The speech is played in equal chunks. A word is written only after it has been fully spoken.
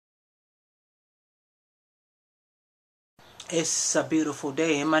It's a beautiful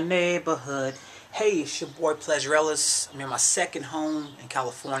day in my neighborhood. Hey, it's your boy Pleasure Ellis. I'm in my second home in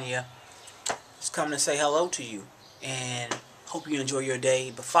California. Just coming to say hello to you and hope you enjoy your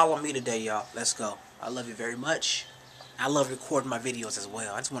day. But follow me today, y'all. Let's go. I love you very much. I love recording my videos as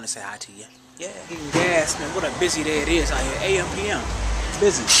well. I just want to say hi to you. Yeah, getting gas, man. What a busy day it is out here. AM, PM.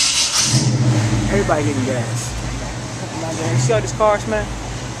 Busy. Everybody getting gas. Come on, man. You see all these cars, man?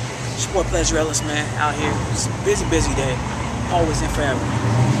 It's your boy Pleasure Ellis, man, out here. It's a busy, busy day. Always and forever.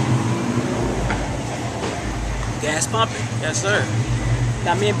 Gas pumping, yes sir.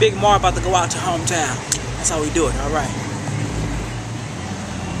 Now me and Big Mar about to go out to hometown. That's how we do it, alright.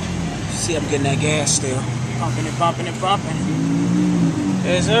 See, I'm getting that gas still. Pumping and pumping and pumping.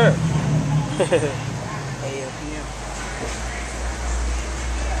 Yes sir. AM, PM.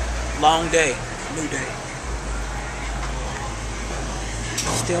 Long day, new day.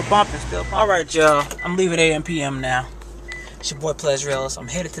 Still pumping, still pumping. Alright y'all, I'm leaving AM, PM now. It's your boy Pleasure Ellis. I'm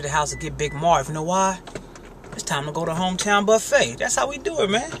headed to the house to get Big Marv. You know why? It's time to go to hometown buffet. That's how we do it,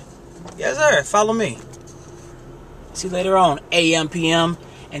 man. Yes, sir. Follow me. See you later on. AM, PM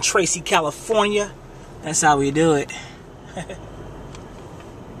in Tracy, California. That's how we do it.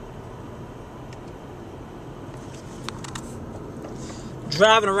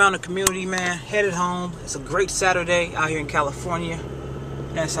 Driving around the community, man. Headed home. It's a great Saturday out here in California.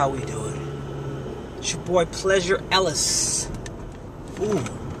 That's how we do it. It's your boy Pleasure Ellis. Ooh,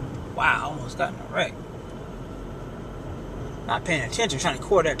 wow, almost got in a wreck. Not paying attention, trying to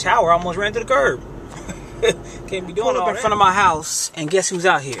record that tower, almost ran to the curb. Can't be doing all that. In front of my house, and guess who's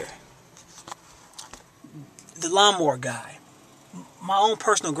out here? The lawnmower guy. My own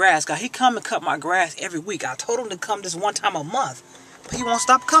personal grass guy. He come and cut my grass every week. I told him to come this one time a month, but he won't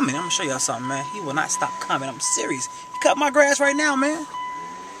stop coming. I'm gonna show y'all something, man. He will not stop coming. I'm serious. He cut my grass right now, man.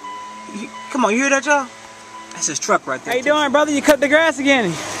 Come on, you hear that, y'all? That's his truck right there. How you doing, brother? You cut the grass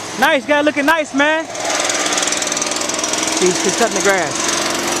again. Nice, guy looking nice, man. He's cutting the grass.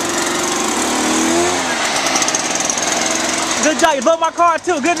 Good job. You blew my car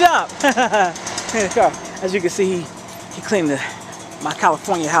too. Good job. As you can see, he cleaned my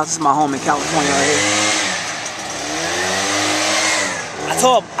California house. This is my home in California right here.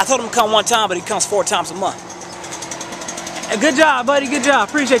 I told him to come one time, but he comes 4 times a month. Good job, buddy. Good job.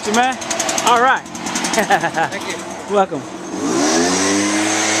 Appreciate you, man. All right. Thank you. Welcome.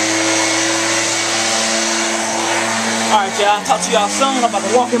 Alright, y'all. Talk to y'all soon. I'm about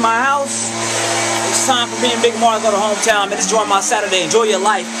to walk in my house. It's time for me and Big Mar to go to hometown. Man, enjoy my Saturday. Enjoy your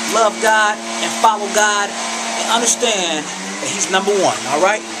life. Love God and follow God. And understand that He's #1.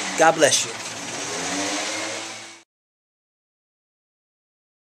 Alright? God bless you.